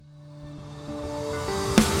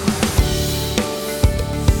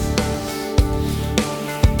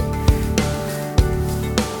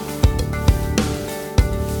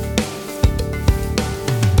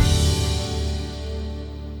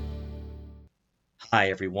Hi,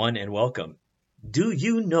 everyone, and welcome. Do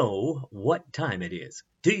you know what time it is?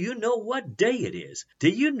 Do you know what day it is? Do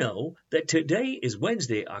you know that today is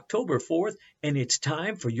Wednesday, October 4th, and it's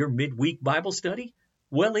time for your midweek Bible study?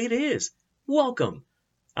 Well, it is. Welcome.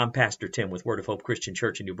 I'm Pastor Tim with Word of Hope Christian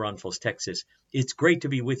Church in New Braunfels, Texas. It's great to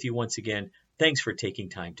be with you once again. Thanks for taking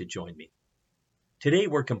time to join me. Today,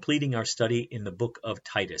 we're completing our study in the book of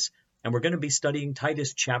Titus, and we're going to be studying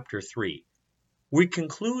Titus chapter 3. We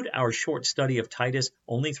conclude our short study of Titus,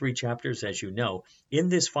 only 3 chapters, as you know. In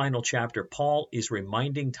this final chapter, Paul is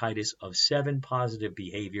reminding Titus of 7 positive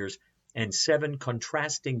behaviors and 7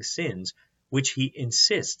 contrasting sins, which he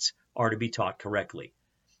insists are to be taught correctly.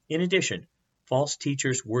 In addition, false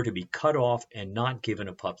teachers were to be cut off and not given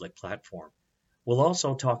a public platform. We'll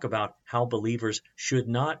also talk about how believers should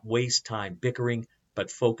not waste time bickering,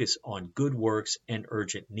 but focus on good works and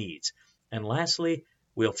urgent needs. And lastly,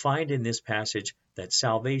 we'll find in this passage that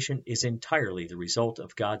salvation is entirely the result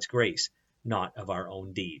of God's grace, not of our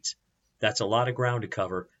own deeds. That's a lot of ground to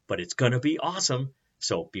cover, but it's going to be awesome.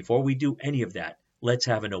 So before we do any of that, let's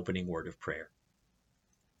have an opening word of prayer.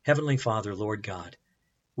 Heavenly Father, Lord God,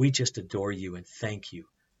 we just adore you and thank you.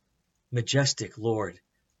 Majestic Lord,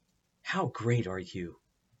 how great are you?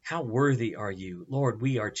 How worthy are you? Lord,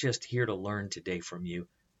 we are just here to learn today from you.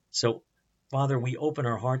 So, Father, we open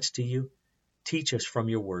our hearts to you. Teach us from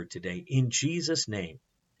your word today, in Jesus' name.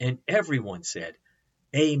 And everyone said,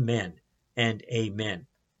 Amen and Amen.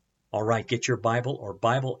 All right, get your Bible or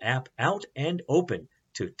Bible app out and open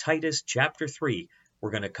to Titus chapter 3.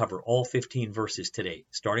 We're going to cover all 15 verses today.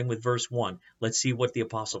 Starting with verse 1, let's see what the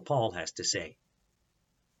Apostle Paul has to say.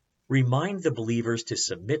 Remind the believers to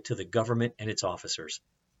submit to the government and its officers.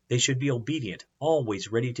 They should be obedient,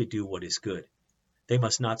 always ready to do what is good. They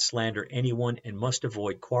must not slander anyone and must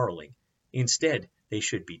avoid quarreling. Instead, they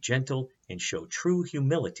should be gentle and show true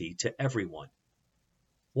humility to everyone.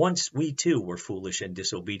 Once we too were foolish and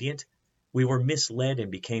disobedient. We were misled and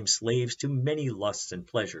became slaves to many lusts and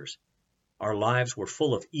pleasures. Our lives were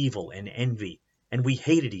full of evil and envy, and we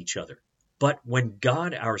hated each other. But when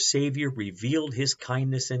God our Savior revealed his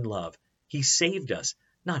kindness and love, he saved us,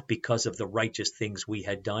 not because of the righteous things we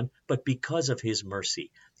had done, but because of his mercy.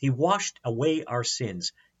 He washed away our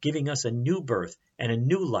sins, giving us a new birth and a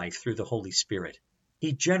new life through the Holy Spirit.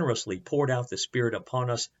 He generously poured out the Spirit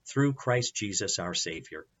upon us through Christ Jesus our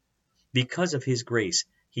Savior. Because of his grace,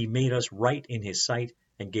 he made us right in his sight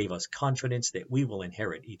and gave us confidence that we will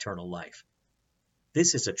inherit eternal life.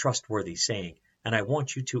 This is a trustworthy saying, and I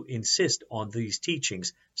want you to insist on these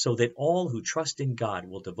teachings so that all who trust in God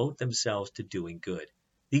will devote themselves to doing good.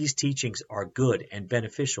 These teachings are good and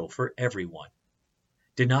beneficial for everyone.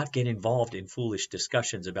 Do not get involved in foolish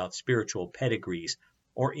discussions about spiritual pedigrees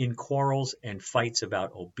or in quarrels and fights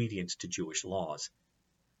about obedience to Jewish laws.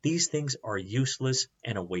 These things are useless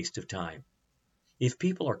and a waste of time. If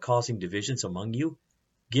people are causing divisions among you,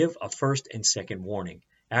 give a first and second warning.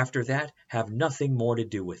 After that, have nothing more to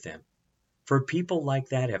do with them. For people like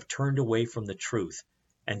that have turned away from the truth,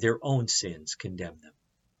 and their own sins condemn them.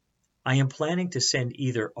 I am planning to send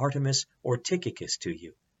either Artemas or Tychicus to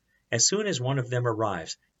you. As soon as one of them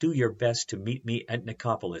arrives, do your best to meet me at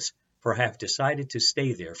Nicopolis, for I have decided to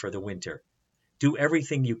stay there for the winter. Do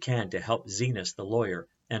everything you can to help Zenas the lawyer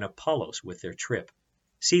and Apollos with their trip.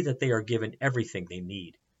 See that they are given everything they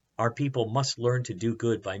need. Our people must learn to do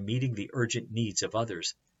good by meeting the urgent needs of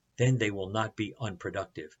others. Then they will not be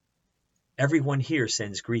unproductive. Everyone here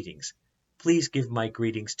sends greetings. Please give my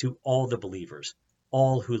greetings to all the believers,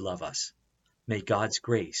 all who love us. May God's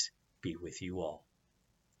grace be with you all.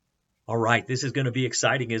 All right, this is going to be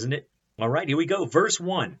exciting, isn't it? All right, here we go. Verse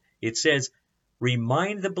 1, it says,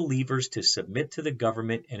 Remind the believers to submit to the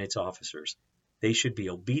government and its officers. They should be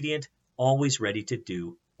obedient, always ready to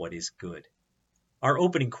do what is good. Our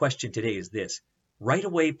opening question today is this. Right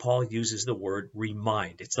away, Paul uses the word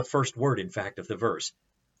remind. It's the first word, in fact, of the verse.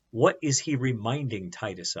 What is he reminding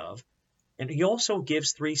Titus of? And he also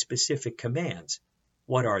gives 3 specific commands.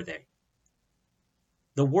 What are they?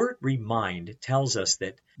 The word remind tells us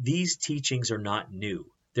that these teachings are not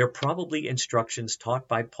new. They're probably instructions taught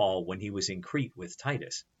by Paul when he was in Crete with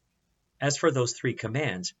Titus. As for those 3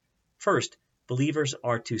 commands, first, believers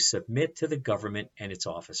are to submit to the government and its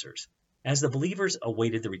officers. As the believers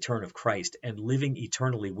awaited the return of Christ and living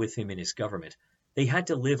eternally with him in his government, they had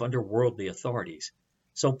to live under worldly authorities.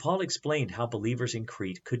 So Paul explained how believers in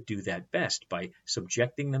Crete could do that best by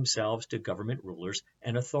subjecting themselves to government rulers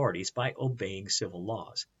and authorities by obeying civil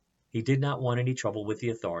laws. He did not want any trouble with the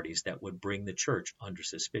authorities that would bring the church under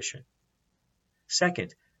suspicion.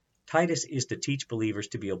 Second, Titus is to teach believers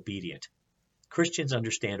to be obedient. Christians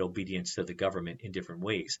understand obedience to the government in different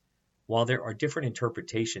ways. While there are different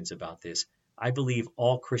interpretations about this, I believe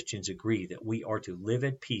all Christians agree that we are to live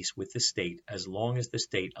at peace with the state as long as the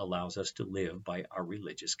state allows us to live by our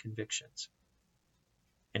religious convictions.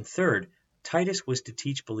 And third, Titus was to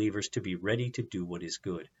teach believers to be ready to do what is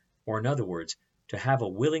good, or in other words, to have a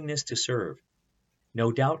willingness to serve.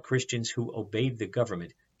 No doubt Christians who obeyed the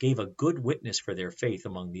government gave a good witness for their faith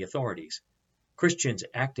among the authorities. Christians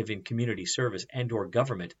active in community service and/or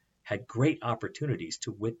government had great opportunities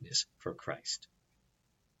to witness for Christ.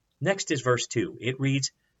 Next is verse 2. It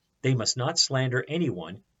reads, "They must not slander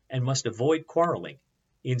anyone and must avoid quarreling.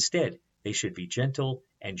 Instead, they should be gentle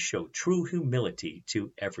and show true humility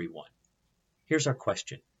to everyone." Here's our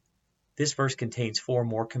question. This verse contains 4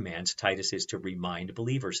 more commands Titus is to remind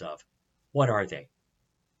believers of. What are they?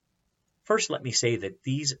 First, let me say that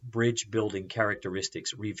these bridge-building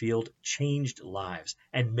characteristics revealed changed lives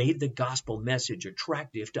and made the gospel message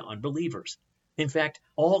attractive to unbelievers. In fact,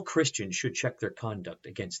 all Christians should check their conduct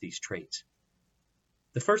against these traits.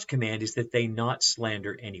 The first command is that they not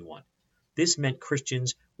slander anyone. This meant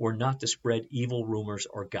Christians were not to spread evil rumors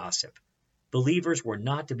or gossip. Believers were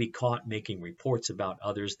not to be caught making reports about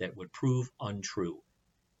others that would prove untrue.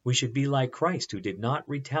 We should be like Christ, who did not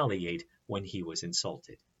retaliate when he was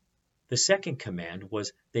insulted. The second command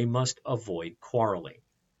was they must avoid quarreling.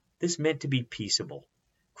 This meant to be peaceable.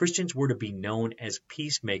 Christians were to be known as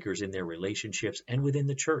peacemakers in their relationships and within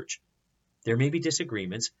the church. There may be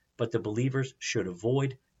disagreements, but the believers should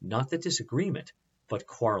avoid not the disagreement, but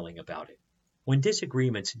quarreling about it. When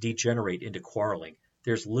disagreements degenerate into quarreling,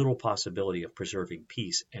 there's little possibility of preserving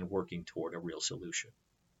peace and working toward a real solution.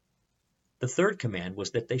 The third command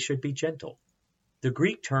was that they should be gentle. The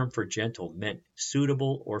Greek term for gentle meant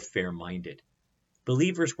suitable or fair-minded.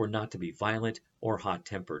 Believers were not to be violent or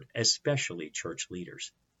hot-tempered, especially church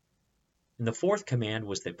leaders. And the fourth command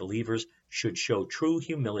was that believers should show true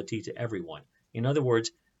humility to everyone. In other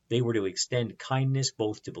words, they were to extend kindness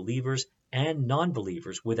both to believers and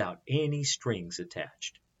non-believers without any strings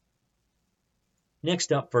attached.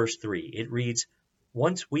 Next up, verse 3, it reads,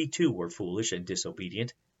 "Once we too were foolish and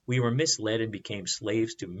disobedient. We were misled and became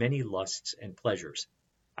slaves to many lusts and pleasures.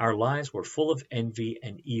 Our lives were full of envy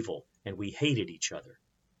and evil, and we hated each other."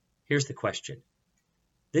 Here's the question.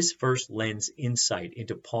 This verse lends insight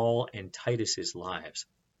into Paul and Titus's lives.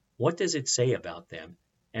 What does it say about them,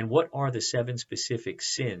 and what are the 7 specific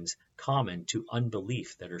sins common to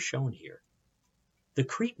unbelief that are shown here? The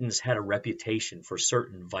Cretans had a reputation for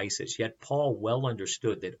certain vices, yet Paul well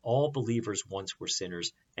understood that all believers once were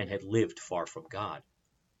sinners and had lived far from God.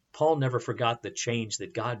 Paul never forgot the change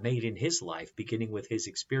that God made in his life, beginning with his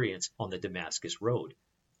experience on the Damascus Road.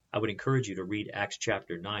 I would encourage you to read Acts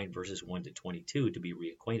chapter 9, verses 1 to 22 to be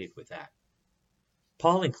reacquainted with that.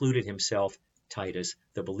 Paul included himself, Titus,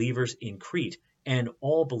 the believers in Crete, and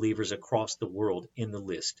all believers across the world in the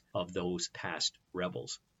list of those past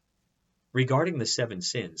rebels. Regarding the 7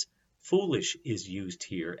 sins, foolish is used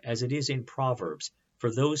here as it is in Proverbs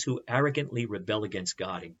for those who arrogantly rebel against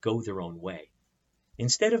God and go their own way.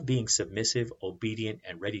 Instead of being submissive, obedient,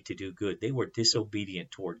 and ready to do good, they were disobedient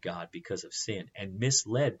toward God because of sin and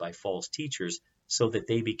misled by false teachers so that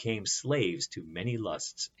they became slaves to many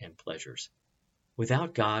lusts and pleasures.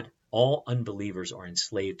 Without God, all unbelievers are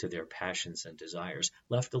enslaved to their passions and desires.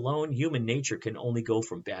 Left alone, human nature can only go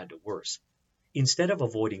from bad to worse. Instead of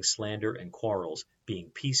avoiding slander and quarrels, being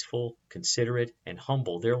peaceful, considerate, and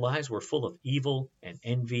humble, their lives were full of evil and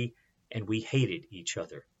envy, and we hated each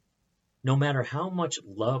other. No matter how much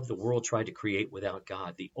love the world tried to create without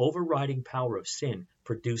God, the overriding power of sin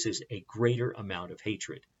produces a greater amount of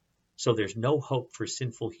hatred. So there's no hope for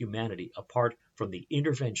sinful humanity apart from the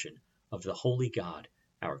intervention of the holy God,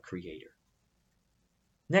 our Creator.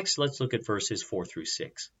 Next, let's look at verses 4 through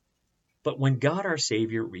 6. "But when God our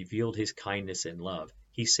Savior revealed his kindness and love,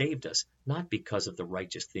 he saved us, not because of the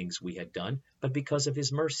righteous things we had done, but because of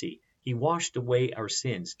his mercy. He washed away our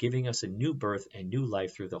sins, giving us a new birth and new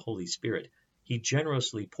life through the Holy Spirit. He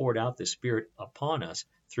generously poured out the Spirit upon us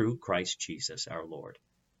through Christ Jesus our Lord."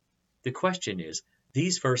 The question is,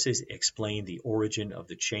 these verses explain the origin of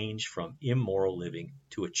the change from immoral living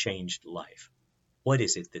to a changed life. What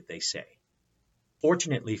is it that they say?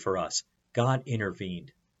 Fortunately for us, God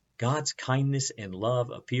intervened. God's kindness and love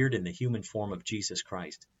appeared in the human form of Jesus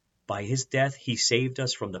Christ. By his death, he saved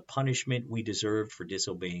us from the punishment we deserved for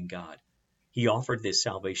disobeying God. He offered this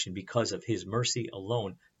salvation because of his mercy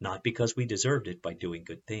alone, not because we deserved it by doing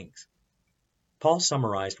good things. Paul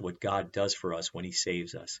summarized what God does for us when he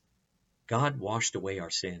saves us. God washed away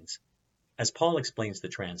our sins. As Paul explains the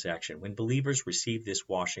transaction, when believers receive this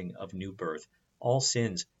washing of new birth, all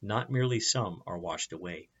sins, not merely some, are washed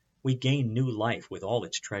away. We gain new life with all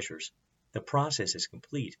its treasures. The process is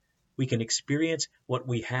complete. We can experience what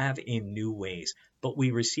we have in new ways, but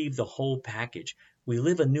we receive the whole package. We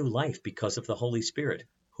live a new life because of the Holy Spirit,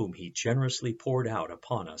 whom He generously poured out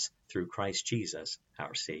upon us through Christ Jesus,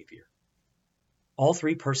 our Savior. All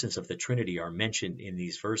three persons of the Trinity are mentioned in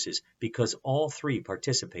these verses because all three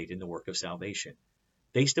participate in the work of salvation.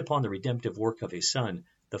 Based upon the redemptive work of His Son,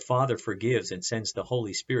 the Father forgives and sends the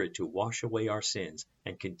Holy Spirit to wash away our sins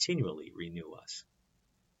and continually renew us.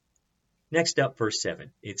 Next up, verse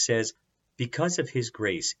 7, it says, "Because of His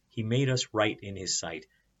grace, He made us right in His sight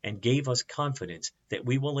and gave us confidence that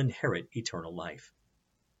we will inherit eternal life."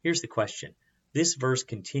 Here's the question. This verse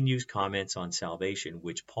continues comments on salvation,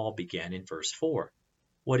 which Paul began in verse 4.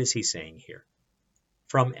 What is he saying here?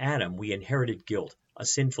 From Adam, we inherited guilt, a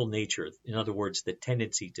sinful nature, in other words, the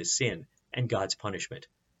tendency to sin, and God's punishment.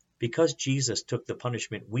 Because Jesus took the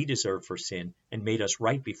punishment we deserve for sin and made us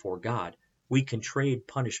right before God, we can trade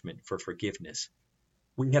punishment for forgiveness.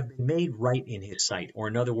 We have been made right in His sight, or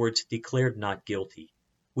in other words, declared not guilty.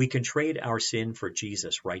 We can trade our sin for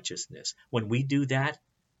Jesus' righteousness. When we do that,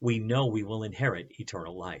 we know we will inherit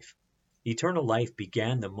eternal life. Eternal life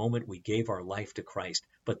began the moment we gave our life to Christ,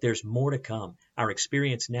 but there's more to come. Our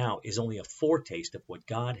experience now is only a foretaste of what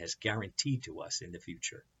God has guaranteed to us in the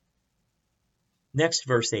future. Next,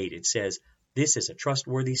 verse 8, it says, "This is a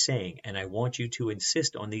trustworthy saying, and I want you to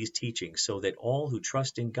insist on these teachings so that all who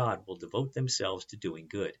trust in God will devote themselves to doing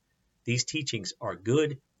good. These teachings are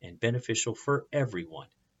good and beneficial for everyone."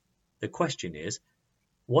 The question is,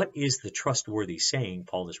 what is the trustworthy saying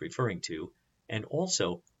Paul is referring to? And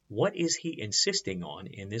also, what is he insisting on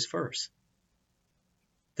in this verse?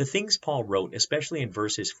 The things Paul wrote, especially in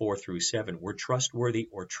verses 4 through 7, were trustworthy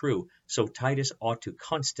or true, so Titus ought to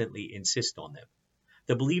constantly insist on them.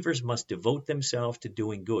 The believers must devote themselves to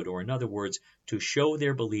doing good, or in other words, to show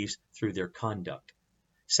their beliefs through their conduct.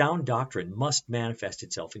 Sound doctrine must manifest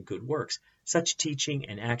itself in good works. Such teaching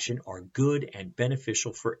and action are good and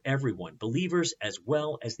beneficial for everyone, believers as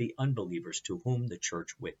well as the unbelievers to whom the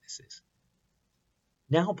church witnesses.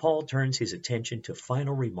 Now Paul turns his attention to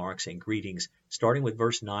final remarks and greetings, starting with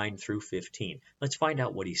verse 9 through 15. Let's find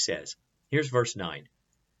out what he says. Here's verse 9.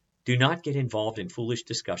 "Do not get involved in foolish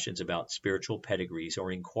discussions about spiritual pedigrees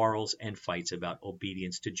or in quarrels and fights about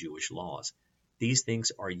obedience to Jewish laws. These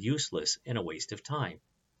things are useless and a waste of time."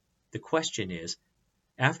 The question is,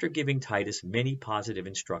 after giving Titus many positive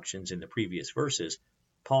instructions in the previous verses,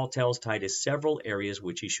 Paul tells Titus several areas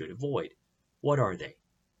which he should avoid. What are they?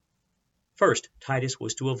 First, Titus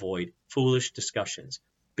was to avoid foolish discussions.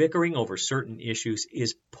 Bickering over certain issues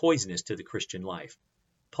is poisonous to the Christian life.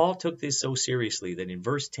 Paul took this so seriously that in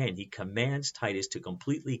verse 10 he commands Titus to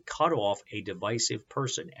completely cut off a divisive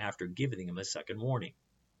person after giving him a second warning.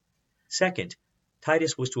 Second,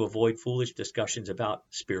 Titus was to avoid foolish discussions about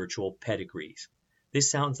spiritual pedigrees. This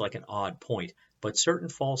sounds like an odd point, but certain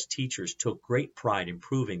false teachers took great pride in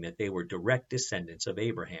proving that they were direct descendants of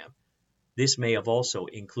Abraham. This may have also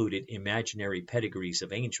included imaginary pedigrees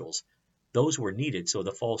of angels. Those were needed, so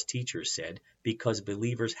the false teachers said, because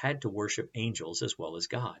believers had to worship angels as well as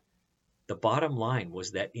God. The bottom line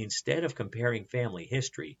was that instead of comparing family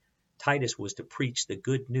history, Titus was to preach the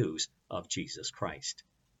good news of Jesus Christ.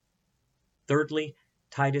 Thirdly,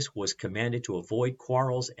 Titus was commanded to avoid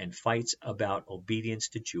quarrels and fights about obedience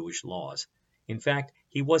to Jewish laws. In fact,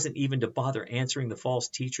 he wasn't even to bother answering the false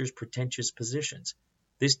teachers' pretentious positions.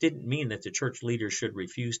 This didn't mean that the church leaders should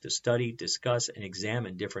refuse to study, discuss, and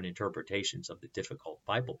examine different interpretations of the difficult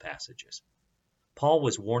Bible passages. Paul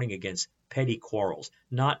was warning against petty quarrels,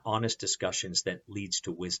 not honest discussions that leads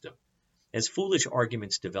to wisdom. As foolish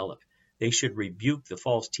arguments develop, they should rebuke the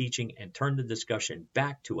false teaching and turn the discussion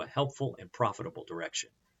back to a helpful and profitable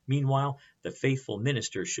direction. Meanwhile, the faithful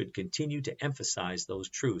minister should continue to emphasize those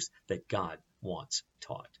truths that God wants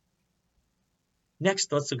taught.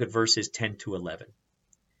 Next, let's look at verses 10 to 11.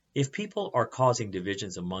 "If people are causing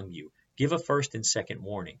divisions among you, give a first and second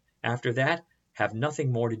warning. After that, have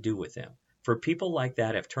nothing more to do with them, for people like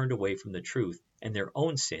that have turned away from the truth, and their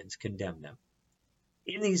own sins condemn them."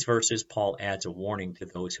 In these verses, Paul adds a warning to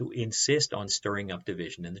those who insist on stirring up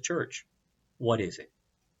division in the church. What is it?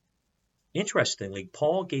 Interestingly,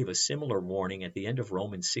 Paul gave a similar warning at the end of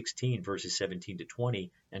Romans 16, verses 17 to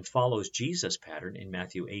 20, and follows Jesus' pattern in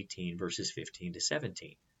Matthew 18, verses 15 to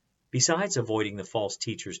 17. Besides avoiding the false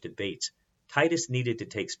teachers' debates, Titus needed to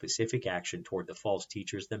take specific action toward the false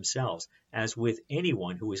teachers themselves, as with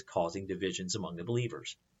anyone who is causing divisions among the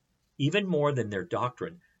believers. Even more than their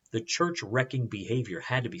doctrine, the church-wrecking behavior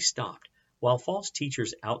had to be stopped. While false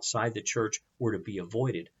teachers outside the church were to be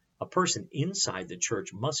avoided, A person inside the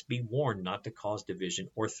church must be warned not to cause division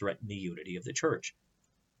or threaten the unity of the church.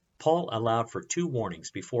 Paul allowed for 2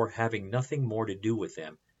 warnings before having nothing more to do with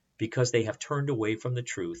them, because they have turned away from the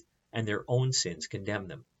truth and their own sins condemn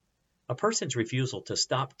them. A person's refusal to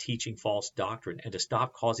stop teaching false doctrine and to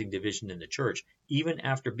stop causing division in the church, even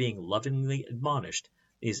after being lovingly admonished,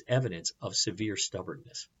 is evidence of severe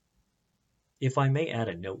stubbornness. If I may add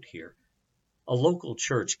a note here, a local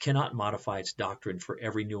church cannot modify its doctrine for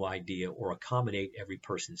every new idea or accommodate every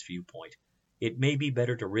person's viewpoint. It may be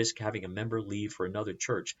better to risk having a member leave for another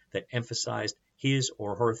church that emphasized his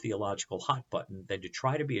or her theological hot button than to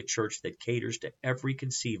try to be a church that caters to every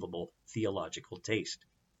conceivable theological taste.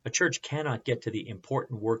 A church cannot get to the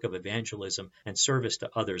important work of evangelism and service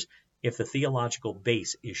to others if the theological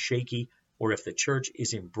base is shaky or if the church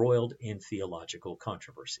is embroiled in theological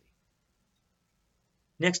controversy.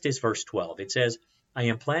 Next is verse 12. It says, I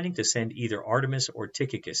am planning to send either Artemas or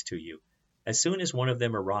Tychicus to you. As soon as one of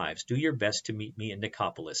them arrives, do your best to meet me in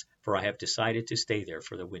Nicopolis, for I have decided to stay there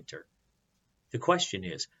for the winter. The question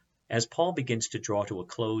is, as Paul begins to draw to a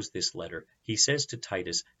close this letter, he says to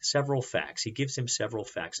Titus several facts. He gives him several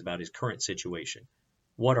facts about his current situation.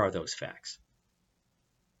 What are those facts?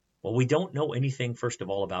 Well, we don't know anything, first of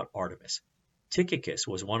all, about Artemas. Tychicus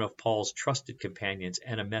was one of Paul's trusted companions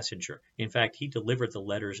and a messenger. In fact, he delivered the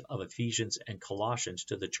letters of Ephesians and Colossians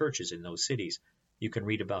to the churches in those cities. You can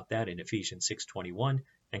read about that in Ephesians 6:21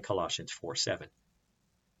 and Colossians 4:7.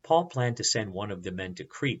 Paul planned to send one of the men to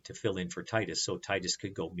Crete to fill in for Titus so Titus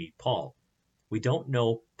could go meet Paul. We don't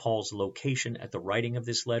know Paul's location at the writing of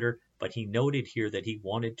this letter, but he noted here that he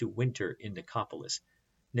wanted to winter in Nicopolis.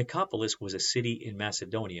 Nicopolis was a city in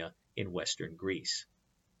Macedonia in western Greece.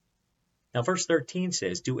 Now verse 13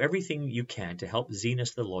 says, do everything you can to help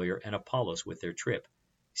Zenas the lawyer and Apollos with their trip.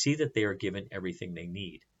 See that they are given everything they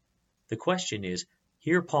need. The question is,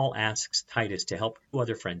 here Paul asks Titus to help 2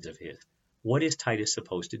 other friends of his. What is Titus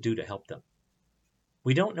supposed to do to help them?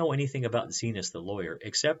 We don't know anything about Zenas the lawyer,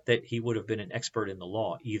 except that he would have been an expert in the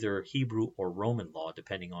law, either Hebrew or Roman law,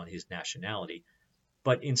 depending on his nationality.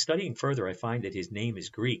 But in studying further, I find that his name is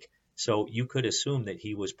Greek, so you could assume that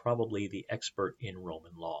he was probably the expert in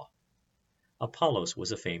Roman law. Apollos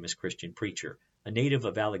was a famous Christian preacher. A native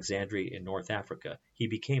of Alexandria in North Africa, he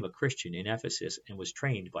became a Christian in Ephesus and was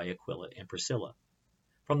trained by Aquila and Priscilla.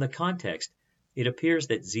 From the context, it appears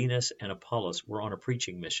that Zenas and Apollos were on a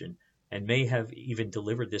preaching mission and may have even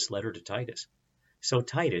delivered this letter to Titus. So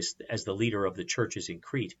Titus, as the leader of the churches in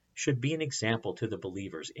Crete, should be an example to the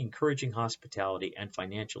believers, encouraging hospitality and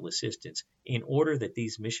financial assistance in order that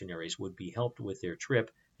these missionaries would be helped with their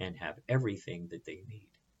trip and have everything that they need.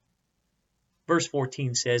 Verse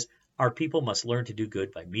 14 says, our people must learn to do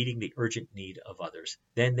good by meeting the urgent need of others.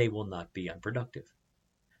 Then they will not be unproductive.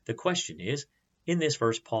 The question is, in this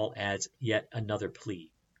verse, Paul adds yet another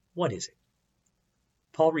plea. What is it?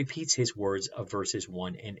 Paul repeats his words of verses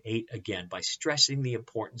 1 and 8 again by stressing the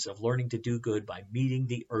importance of learning to do good by meeting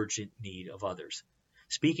the urgent need of others.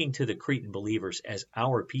 Speaking to the Cretan believers as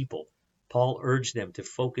our people, Paul urged them to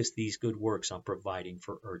focus these good works on providing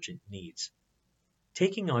for urgent needs.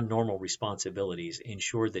 Taking on normal responsibilities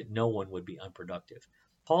ensured that no one would be unproductive.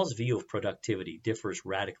 Paul's view of productivity differs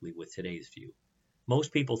radically with today's view.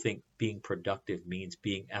 Most people think being productive means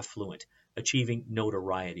being affluent, achieving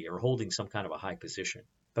notoriety, or holding some kind of a high position.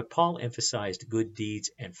 But Paul emphasized good deeds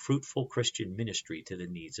and fruitful Christian ministry to the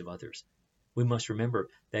needs of others. We must remember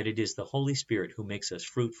that it is the Holy Spirit who makes us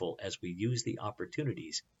fruitful as we use the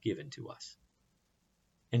opportunities given to us.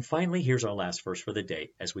 And finally, here's our last verse for the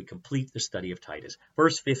day as we complete the study of Titus.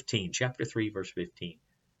 Verse 15, chapter 3, verse 15.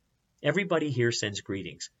 Everybody here sends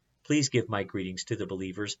greetings. Please give my greetings to the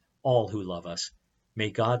believers, all who love us.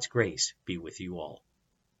 May God's grace be with you all.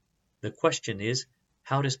 The question is,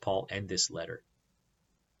 how does Paul end this letter?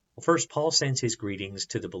 Well, first, Paul sends his greetings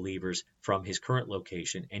to the believers from his current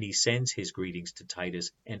location, and he sends his greetings to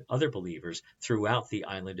Titus and other believers throughout the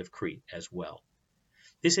island of Crete as well.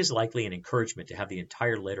 This is likely an encouragement to have the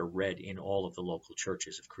entire letter read in all of the local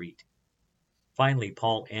churches of Crete. Finally,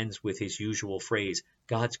 Paul ends with his usual phrase,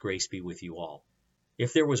 God's grace be with you all.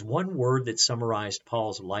 If there was one word that summarized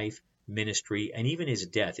Paul's life, ministry, and even his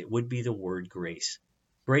death, it would be the word grace.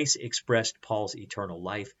 Grace expressed Paul's eternal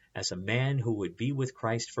life as a man who would be with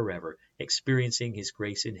Christ forever, experiencing his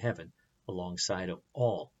grace in heaven alongside of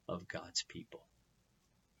all of God's people.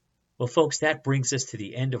 Well, folks, that brings us to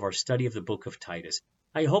the end of our study of the book of Titus.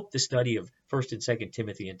 I hope the study of 1st and 2nd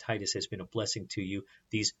Timothy and Titus has been a blessing to you,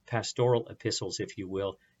 these pastoral epistles, if you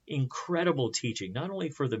will. incredible teaching, not only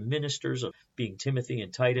for the ministers of being Timothy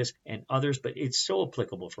and Titus and others, but it's so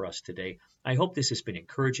applicable for us today. I hope this has been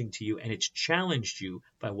encouraging to you and it's challenged you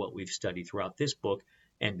by what we've studied throughout this book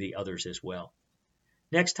and the others as well.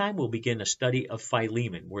 Next time, we'll begin a study of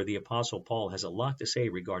Philemon, where the Apostle Paul has a lot to say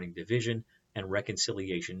regarding division and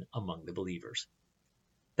reconciliation among the believers.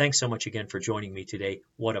 Thanks so much again for joining me today.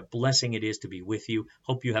 What a blessing it is to be with you.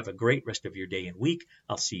 Hope you have a great rest of your day and week.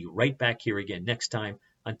 I'll see you right back here again next time.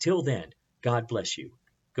 Until then, God bless you.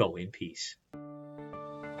 Go in peace.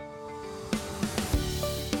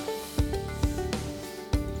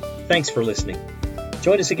 Thanks for listening.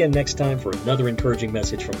 Join us again next time for another encouraging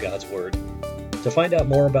message from God's Word. To find out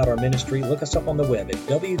more about our ministry, look us up on the web at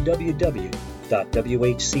www.whccnb.org.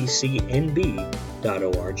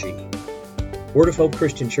 Word of Hope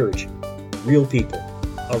Christian Church. Real people,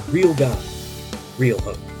 a real God, real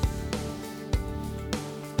hope.